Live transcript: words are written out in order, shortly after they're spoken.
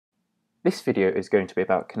This video is going to be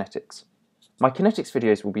about kinetics. My kinetics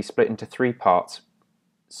videos will be split into 3 parts,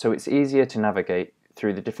 so it's easier to navigate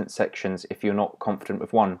through the different sections if you're not confident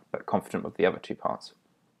with one but confident with the other 2 parts.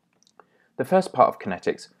 The first part of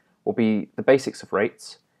kinetics will be the basics of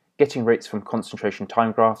rates, getting rates from concentration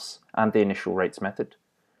time graphs and the initial rates method.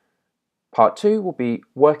 Part 2 will be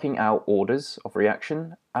working out orders of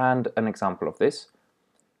reaction and an example of this.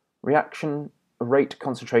 Reaction rate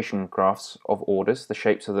concentration graphs of orders, the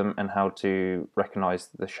shapes of them and how to recognize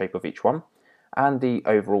the shape of each one, and the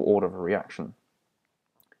overall order of a reaction.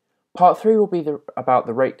 Part 3 will be about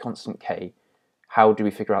the rate constant K. How do we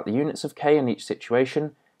figure out the units of K in each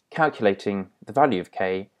situation, calculating the value of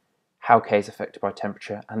K, how K is affected by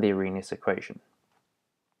temperature, and the Arrhenius equation.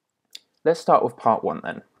 Let's start with part 1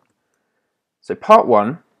 then. So part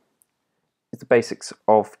 1 is the basics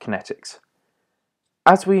of kinetics.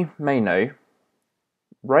 As we may know,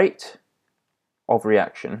 rate of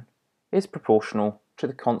reaction is proportional to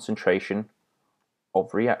the concentration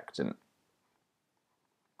of reactant,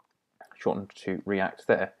 shortened to react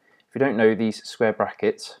there. If you don't know, these square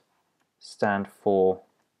brackets stand for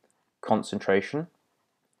concentration,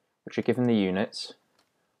 which are given the units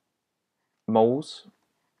moles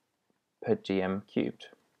per dm cubed,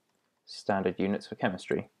 standard units for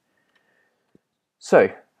chemistry.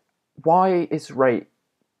 So, why is rate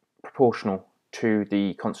proportional to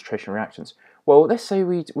the concentration of reactants? Well, let's say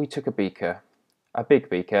we took a beaker, a big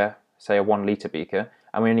beaker, say a 1 litre beaker,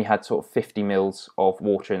 and we only had sort of 50 mils of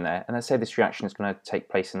water in there, and let's say this reaction is going to take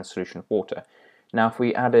place in a solution of water. Now if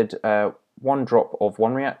we added 1 drop of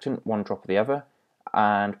one reactant, 1 drop of the other,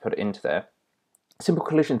 and put it into there, simple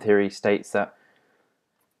collision theory states that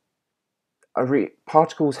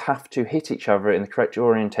particles have to hit each other in the correct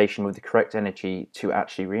orientation with the correct energy to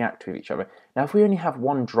actually react with each other. Now if we only have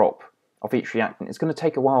 1 drop of each reactant, it's going to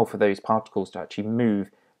take a while for those particles to actually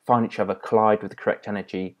move, find each other, collide with the correct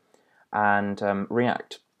energy, and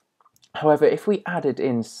react. However, if we added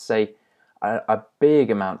in, say, a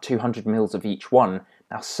big amount, 200 mils of each one,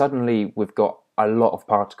 now suddenly we've got a lot of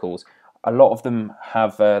particles. A lot of them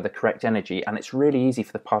have the correct energy, and it's really easy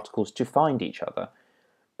for the particles to find each other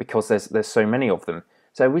because there's so many of them.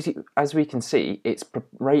 So as we can see, its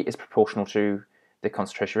rate is proportional to the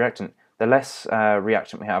concentration reactant. The less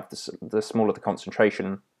reactant we have, the smaller the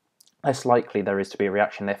concentration, less likely there is to be a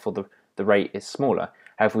reaction, therefore the rate is smaller.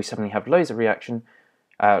 However, if we suddenly have loads of reactant,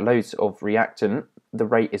 the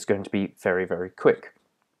rate is going to be very, very quick.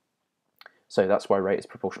 So that's why rate is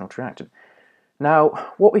proportional to reactant.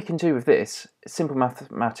 Now, what we can do with this, simple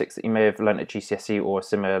mathematics that you may have learnt at GCSE or a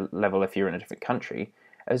similar level if you're in a different country,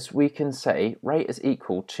 is we can say rate is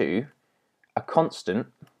equal to a constant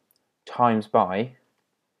times by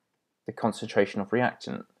the concentration of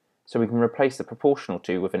reactant. So we can replace the proportional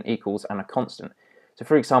to with an equals and a constant. So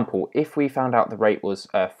for example, if we found out the rate was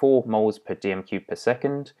 4 moles per dm cubed per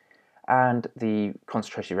second and the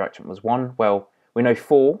concentration of reactant was 1, well, we know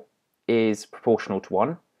 4 is proportional to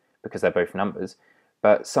 1 because they're both numbers,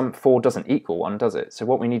 but 4 doesn't equal 1, does it? So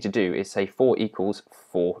what we need to do is say 4 equals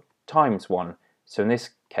 4 times 1. So in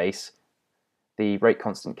this case, the rate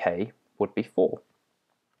constant K would be 4.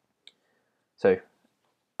 So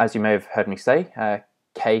as you may have heard me say,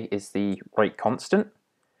 K is the rate constant,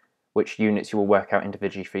 which units you will work out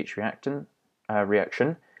individually for each reaction.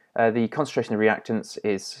 The concentration of reactants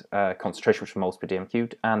is concentration, which is moles per dm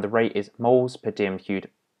cubed, and the rate is moles per dm cubed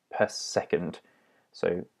per second.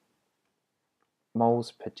 So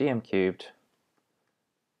moles per dm cubed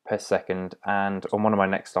per second, and on one of my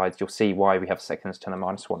next slides you'll see why we have seconds to the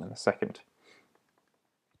 -1 in a second.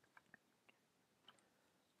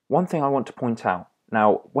 One thing I want to point out,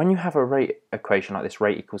 now when you have a rate equation like this,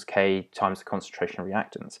 rate equals K times the concentration of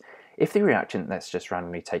reactants, if the reactant, let's just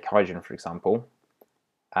randomly take hydrogen for example,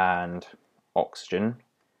 and oxygen,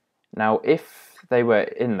 now if they were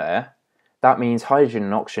in there, that means hydrogen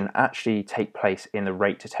and oxygen actually take place in the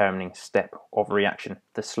rate determining step of reaction,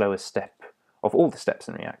 the slowest step of all the steps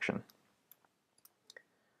in reaction.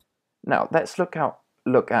 Now let's look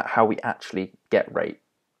at how we actually get rate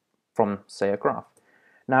from, say, a graph.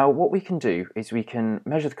 Now what we can do is we can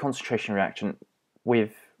measure the concentration reactant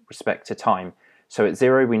with respect to time. So at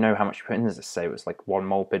 0 we know how much we put in, as I say, it was like 1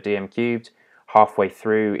 mole per dm cubed. Halfway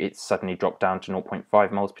through it's suddenly dropped down to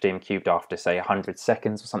 0.5 moles per dm cubed after, say, 100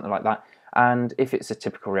 seconds or something like that. And if it's a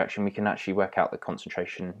typical reaction, we can actually work out the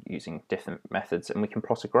concentration using different methods, and we can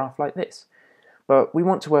plot a graph like this. But we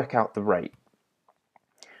want to work out the rate.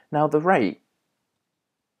 Now the rate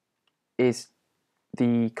is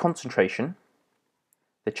the concentration,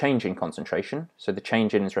 the change in concentration, so the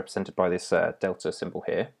change in is represented by this delta symbol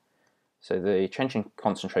here, so the change in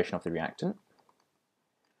concentration of the reactant,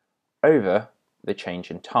 over the change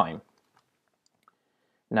in time.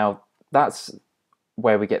 Now that's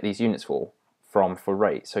where we get these units for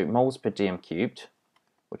rate. So moles per dm cubed,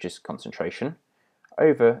 which is concentration,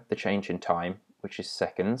 over the change in time, which is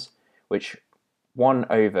seconds, which 1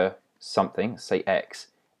 over something, say x,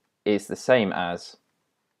 is the same as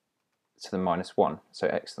to the minus 1, so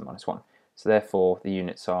x to the minus 1. So therefore the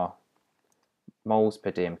units are moles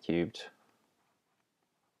per dm cubed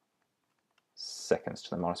seconds to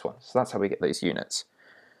the minus 1. So that's how we get those units.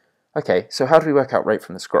 Okay, so how do we work out rate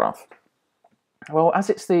from this graph? Well, as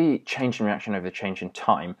it's the change in reaction over the change in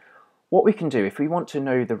time, what we can do, if we want to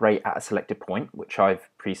know the rate at a selected point, which I've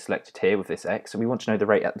pre-selected here with this x, and we want to know the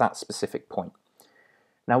rate at that specific point.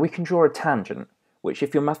 Now we can draw a tangent, which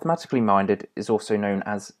if you're mathematically minded is also known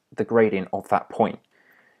as the gradient of that point.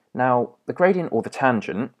 Now the gradient or the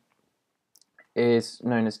tangent is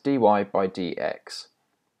known as dy by dx,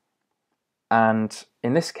 and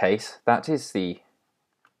in this case that is the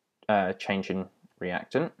change in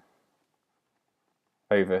reactant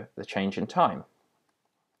over the change in time.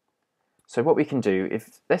 So what we can do,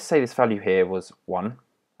 if let's say this value here was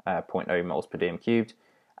 1.0 moles per dm cubed,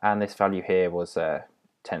 and this value here was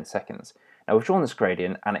 10 seconds. Now we've drawn this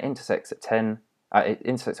gradient, and it intersects at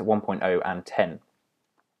 1.0 and 10.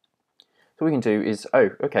 So what we can do is,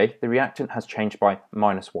 okay, the reactant has changed by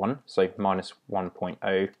 -1, so minus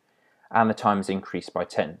 1.0, and the time has increased by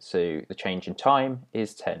 10. So the change in time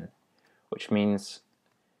is 10, which means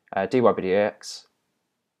dy by dx,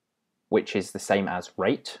 which is the same as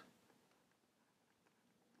rate,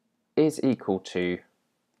 is equal to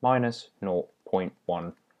minus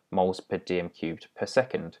 0.1 moles per dm cubed per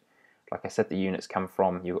second. Like I said, the units come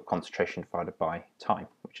from, you've got concentration divided by time,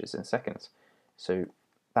 which is in seconds. So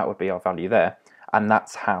that would be our value there, and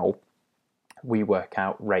that's how we work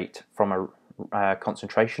out rate from a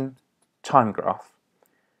concentration time graph.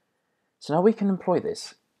 So now we can employ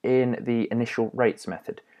this in the initial rates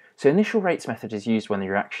method. So initial rates method is used when the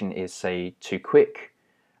reaction is, say, too quick,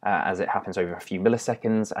 as it happens over a few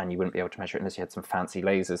milliseconds and you wouldn't be able to measure it unless you had some fancy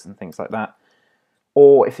lasers and things like that.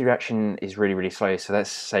 Or if the reaction is really, really slow, so let's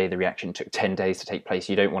say the reaction took 10 days to take place,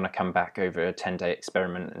 you don't want to come back over a 10-day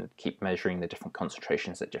experiment and keep measuring the different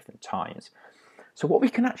concentrations at different times. So what we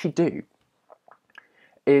can actually do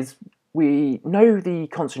is we know the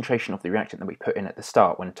concentration of the reactant that we put in at the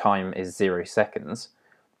start when time is 0 seconds,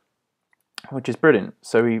 which is brilliant.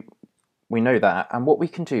 So we know that, and what we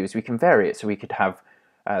can do is we can vary it. So we could have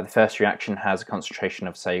the first reaction has a concentration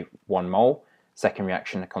of, say, 1 mole, second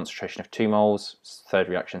reaction a concentration of 2 moles, third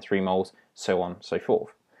reaction 3 moles, so on and so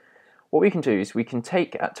forth. What we can do is we can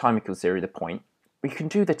take at time equals 0 the point, we can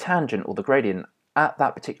do the tangent or the gradient at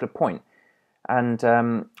that particular point,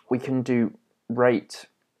 and we can do rate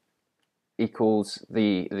equals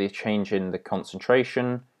the change in the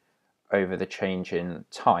concentration over the change in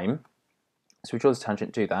time. So we draw this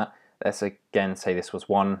tangent, do that. Let's again say this was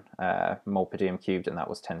 1 mole per dm cubed and that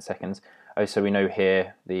was 10 seconds. So we know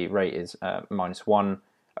here the rate is -1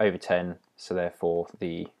 over 10, so therefore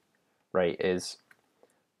the rate is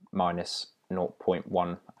minus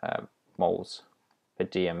 0.1 moles per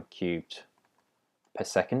dm cubed per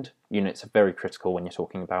second. Units are very critical when you're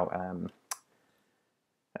talking about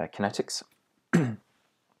kinetics.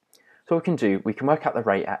 So what we can do, we can work out the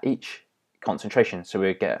rate at each concentration. So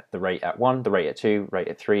we get the rate at 1, the rate at 2, rate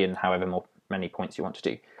at 3, and however many points you want to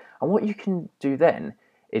do. And what you can do then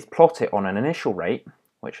is plot it on an initial rate,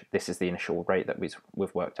 which this is the initial rate that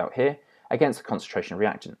we've worked out here, against the concentration of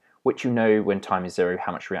reactant, which you know when time is 0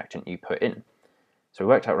 how much reactant you put in. So we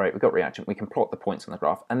worked out rate, we've got reactant, we can plot the points on the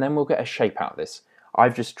graph, and then we'll get a shape out of this.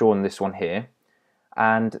 I've just drawn this one here,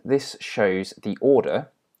 and this shows the order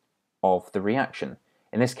of the reaction.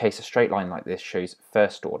 In this case, a straight line like this shows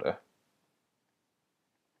first order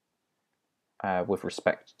with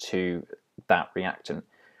respect to that reactant.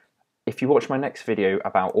 If you watch my next video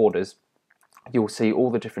about orders, you'll see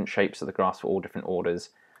all the different shapes of the graphs for all different orders,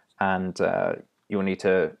 and you'll need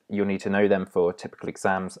to know them for typical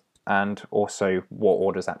exams, and also what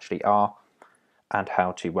orders actually are and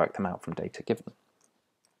how to work them out from data given.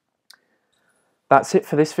 That's it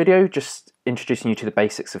for this video, just introducing you to the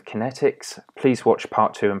basics of kinetics. Please watch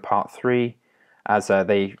part 2 and part 3 as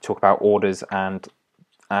they talk about orders and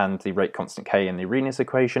the rate constant K and the Arrhenius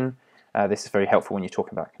equation. This is very helpful when you're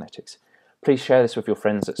talking about kinetics. Please share this with your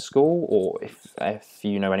friends at school, or if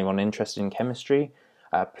you know anyone interested in chemistry,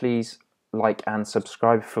 please like and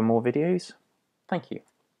subscribe for more videos. Thank you.